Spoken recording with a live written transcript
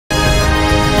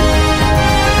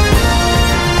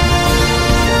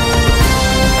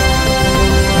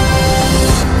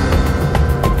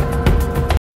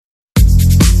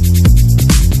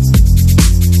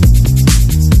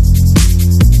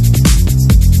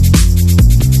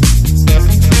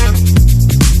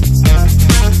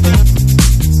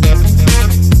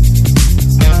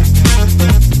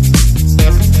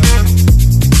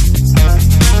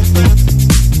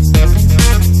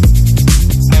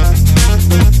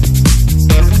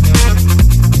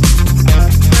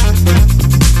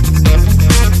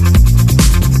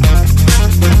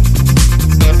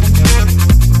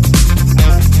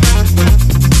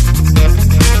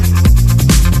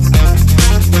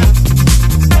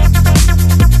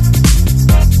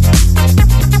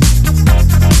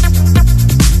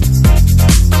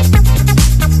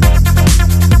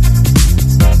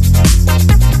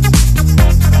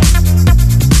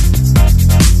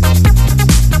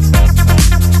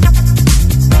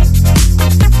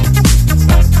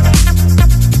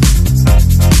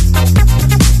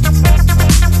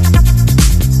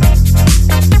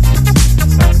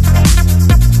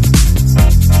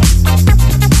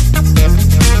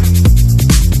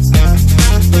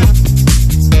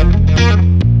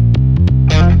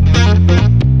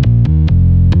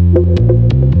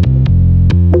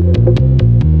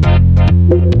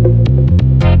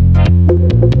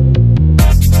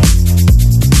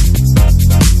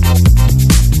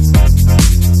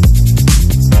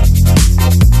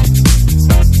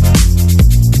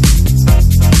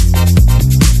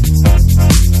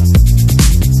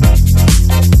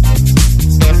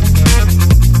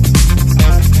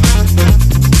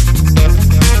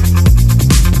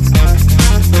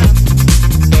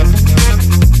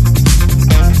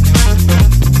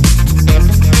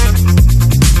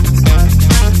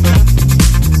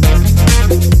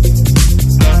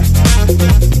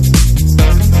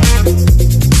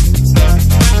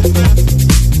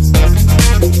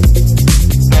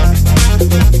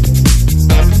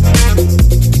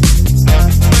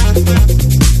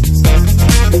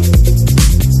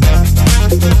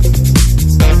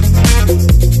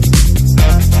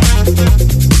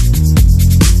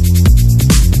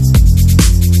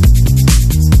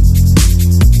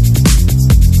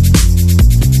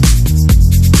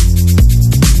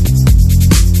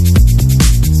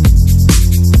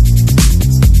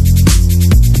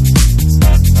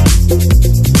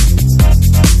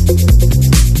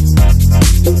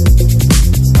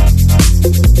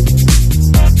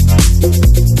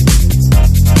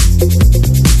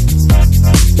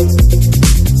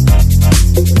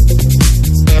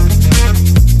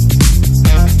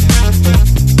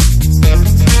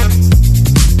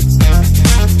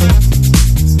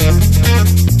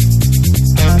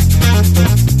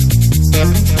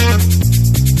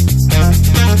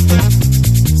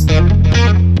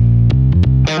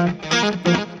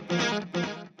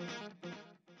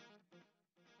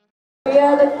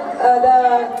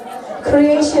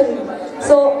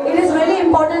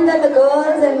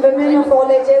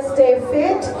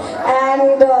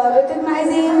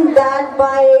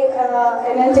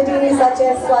an entity such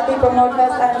as Swathi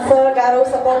Promoters and Sir Garo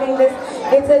supporting this.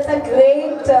 It's a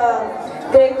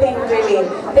great thing really.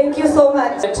 Thank you so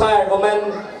much. Entire women,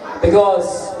 because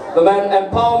women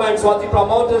empowerment, Swathi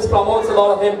Promoters promotes a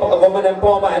lot of women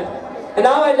empowerment. And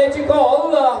now I'd like to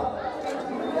call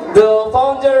the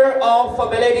founder of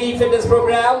Melody Fitness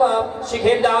Program. She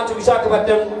came down to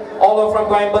Visakhapatnam, all over from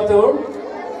Coimbatore.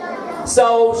 So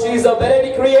she's a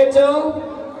Melody creator,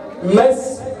 Miss.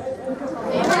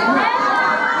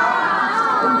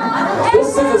 This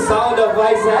is the sound of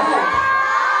Vizag.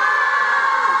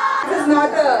 This is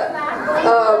not a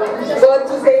word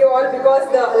to say all, because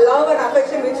the love and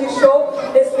affection which you show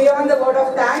is beyond the word of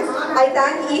thanks. I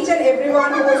thank each and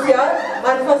everyone who is here,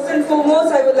 and first and foremost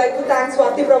I would like to thank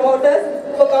Swathi Promoters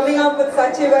for coming up with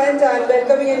such event and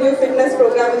welcoming a new fitness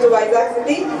program into Vizag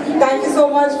City. Thank you so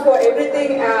much for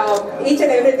everything, each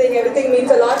and everything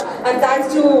means a lot, and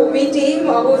thanks to V team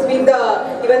who's been the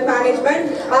event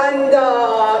management, and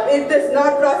it is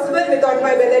not possible without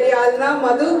my Bellary Alna,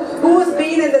 Madhu, who's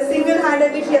been in the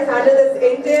single-handedly, she has handled this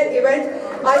entire event.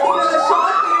 I think it was a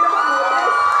short period of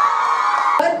notice.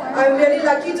 I'm really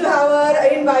lucky to have her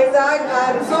in Vizag.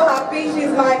 I'm so happy.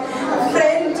 She's my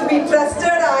friend to be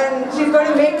trusted, and she's going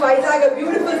to make Vizag a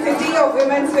beautiful city of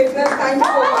women's fitness. Thank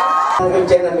you so much.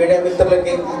 Media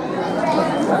mitrulaki,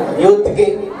 youth ki,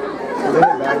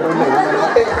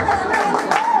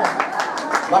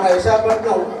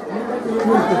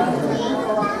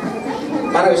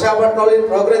 మన విశాఖపట్నంలో ఈ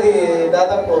programme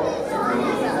దాదాపు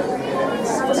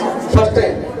first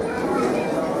time.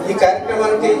 ఈ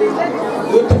కార్యక్రమానికి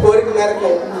youth కోరిక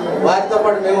మేరకు వారితో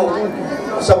పాటు మేము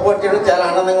సపోర్ట్ చేయడం చాలా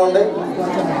ఆనందంగా ఉంది.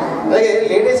 అలాగే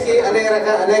లేడీస్కి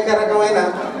అనేక రకమైన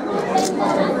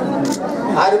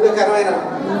ఆరోగ్యకరమైన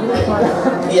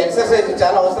ఈ ఎక్సర్సైజ్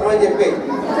చాలా అవసరమని చెప్పి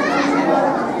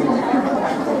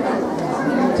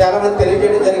చాలామంది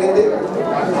తెలియజేయడం జరిగింది.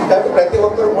 కాబట్టి ప్రతి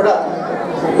ఒక్కరు కూడా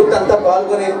యూత్ అంతా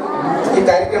పాల్గొని ఈ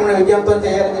కార్యక్రమాన్ని విజయవంతం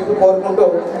చేయాలని చెప్పి కోరుకుంటూ,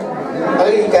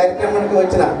 అలాగే ఈ కార్యక్రమానికి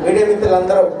వచ్చిన మీడియా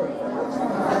మిత్రులందరూ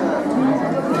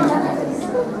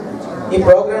ఈ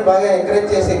ప్రోగ్రాం బాగా ఎంకరేజ్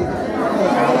చేసి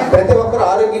ప్రతి ఒక్కరు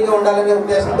ఆరోగ్యంగా ఉండాలనే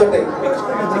ఉద్దేశంతో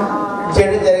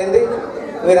చేయడం జరిగింది.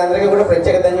 వీరందరికీ కూడా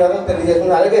ప్రత్యేక ధన్యవాదాలు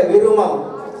తెలియజేస్తున్నాను. అలాగే వీరుమా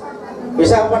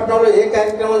విశాఖపట్నంలో ఏ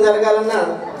కార్యక్రమం జరగాలన్నా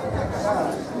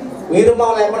వీరుమా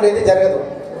లేకుండా అయితే జరగదు.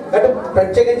 కాబట్టి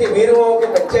ప్రత్యేకించి వీరుమాకి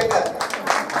ప్రత్యేక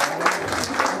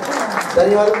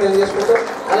ధన్యవాదాలు తెలియజేసుకుంటూ,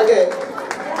 అలాగే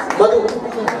మధు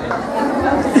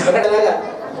అక్కడలాగా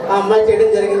ఆ అమ్మాయి చేయడం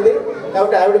జరిగింది.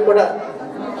 కాబట్టి ఆవిడకి కూడా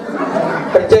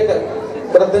ప్రత్యేక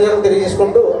కృతజ్ఞతలు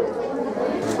తెలియజేసుకుంటూ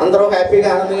అందరూ హ్యాపీగా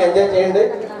ఆనందంగా ఎంజాయ్ చేయండి.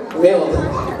 మేము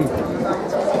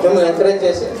మిమ్మల్ని ఎంకరేజ్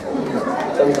చేసి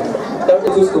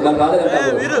చూసుకుందాం.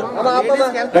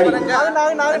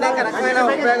 అనేక రకమైన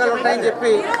ఉపయోగాలు ఉంటాయని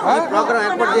చెప్పి ఈ ప్రోగ్రాం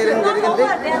ఏర్పాటు చేయడం జరిగింది.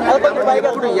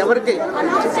 ఇప్పుడు ఎవరికి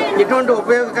ఎటువంటి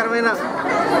ఉపయోగకరమైన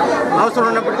అవసరం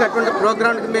ఉన్నప్పటికీ అటువంటి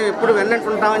ప్రోగ్రాంకి మేము ఎప్పుడు వెన్నట్టు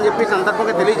ఉంటామని చెప్పి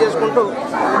సందర్భంగా తెలియజేసుకుంటూ,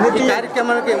 ఈ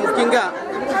కార్యక్రమానికి ముఖ్యంగా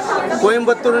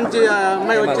కోయంబత్తూరు నుంచి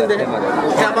అమ్మాయి వచ్చింది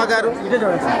శ్యామా గారు,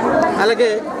 అలాగే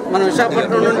మన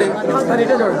విశాఖపట్నం నుండి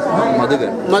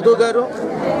మధు గారు,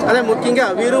 అలాగే ముఖ్యంగా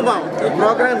వీరుమా ఈ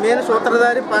ప్రోగ్రాం మెయిన్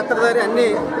సూత్రధారి పాత్రధారి అన్నీ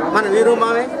మన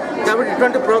వీరుమావే. కాబట్టి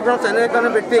ఇటువంటి ప్రోగ్రామ్స్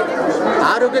అనేకమైన పెట్టి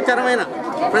ఆరోగ్యకరమైన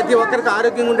ప్రతి ఒక్కరికి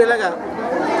ఆరోగ్యంగా ఉండేలాగా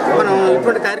మనం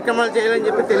ఇటువంటి కార్యక్రమాలు చేయాలని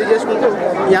చెప్పి తెలియజేసుకుంటూ,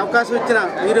 ఈ అవకాశం ఇచ్చిన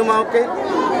వీరుమావకి,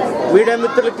 మీడియా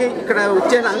మిత్రులకి, ఇక్కడ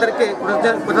వచ్చే అందరికీ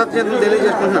కృతజ్ఞతలు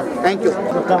తెలియజేసుకుంటున్నాం. Thank you.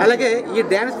 అలాగే ఈ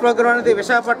డ్యాన్స్ ప్రోగ్రాం అనేది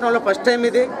విశాఖపట్నంలో ఫస్ట్ టైం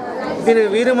ఇది. దీని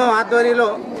వీరుమా ఆధ్వర్యంలో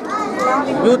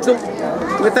యూత్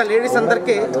మిగతా లేడీస్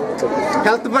అందరికీ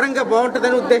హెల్త్ పరంగా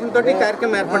బాగుంటుందని ఉద్దేశంతో ఈ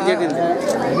కార్యక్రమం ఏర్పాటు చేయండి.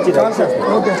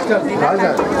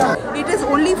 It is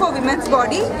only for women's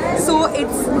body, so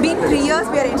it's been 3 years.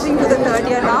 We are entering to the 3rd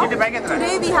year now.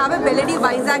 Today we have a Melody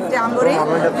Vizag Jamboree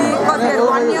because we are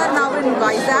 1 year now in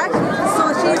Vizag. So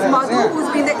she is Madhu, who's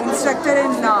been the instructor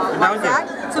in Vizag.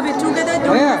 So we're together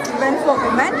doing this event for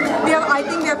women. I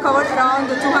think we have covered around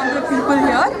 200 people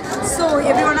here. So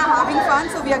everyone are having fun.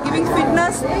 So we are giving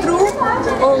fitness through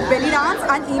belly dance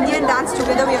and Indian dance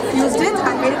together. We have fused it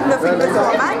and made it in a fitness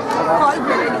format called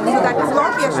Melody. So that is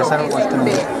what we are showcasing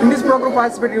today. In this program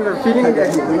participate, you are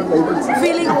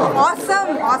feeling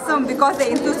awesome because the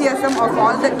enthusiasm of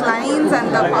all the clients and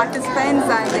the participants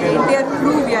and the entire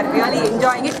crew, we are really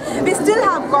enjoying it. We still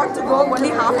have got to go,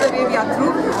 only half the way we are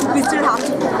through. We still have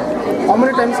to go. How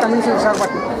many times coming to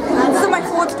Visakhapatnam? This is my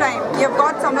 4th time. We have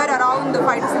got somewhere around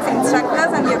 5 to 6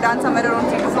 instructors, and we have done somewhere around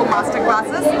 3 to 4 master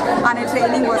classes, and a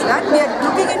training was done. We are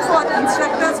looking in for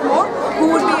instructors more who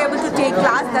would be able to take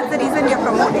class. That's the reason we are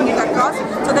promoting it across,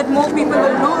 so that more people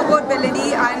will know about Melody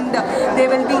and they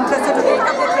will be interested to take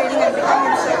up the training and become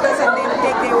instructors, and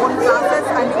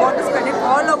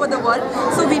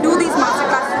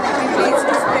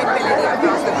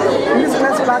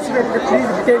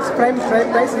details, price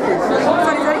details.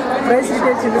 Sorry? Price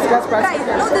details in this class. Right.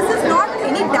 No, this is not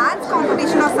any dance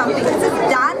competition or something. This is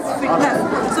dance fitness.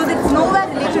 So it's nowhere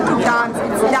related to dance.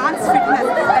 It's dance fitness.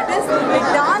 That is, the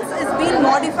dance is being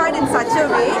modified in such a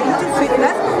way into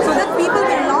fitness so that people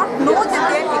will not know that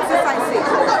they are exercising.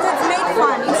 So it's made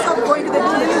fun. Instead of going to the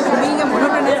gym, being a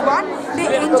monotonous one, they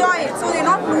enjoy it. So they're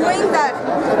not knowing that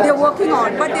they're working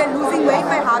out, but they're losing weight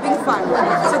by having fun.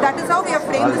 So that is how we have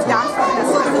framed this dance fitness.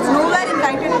 So this is nowhere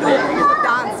related to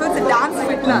dance. So it's a dance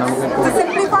fitness. It's a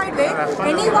simplified way.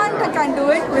 Anyone can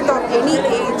do it without any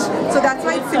age. So that's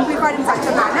why it's simplified in such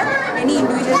a manner. Any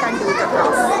individual can do it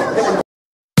across.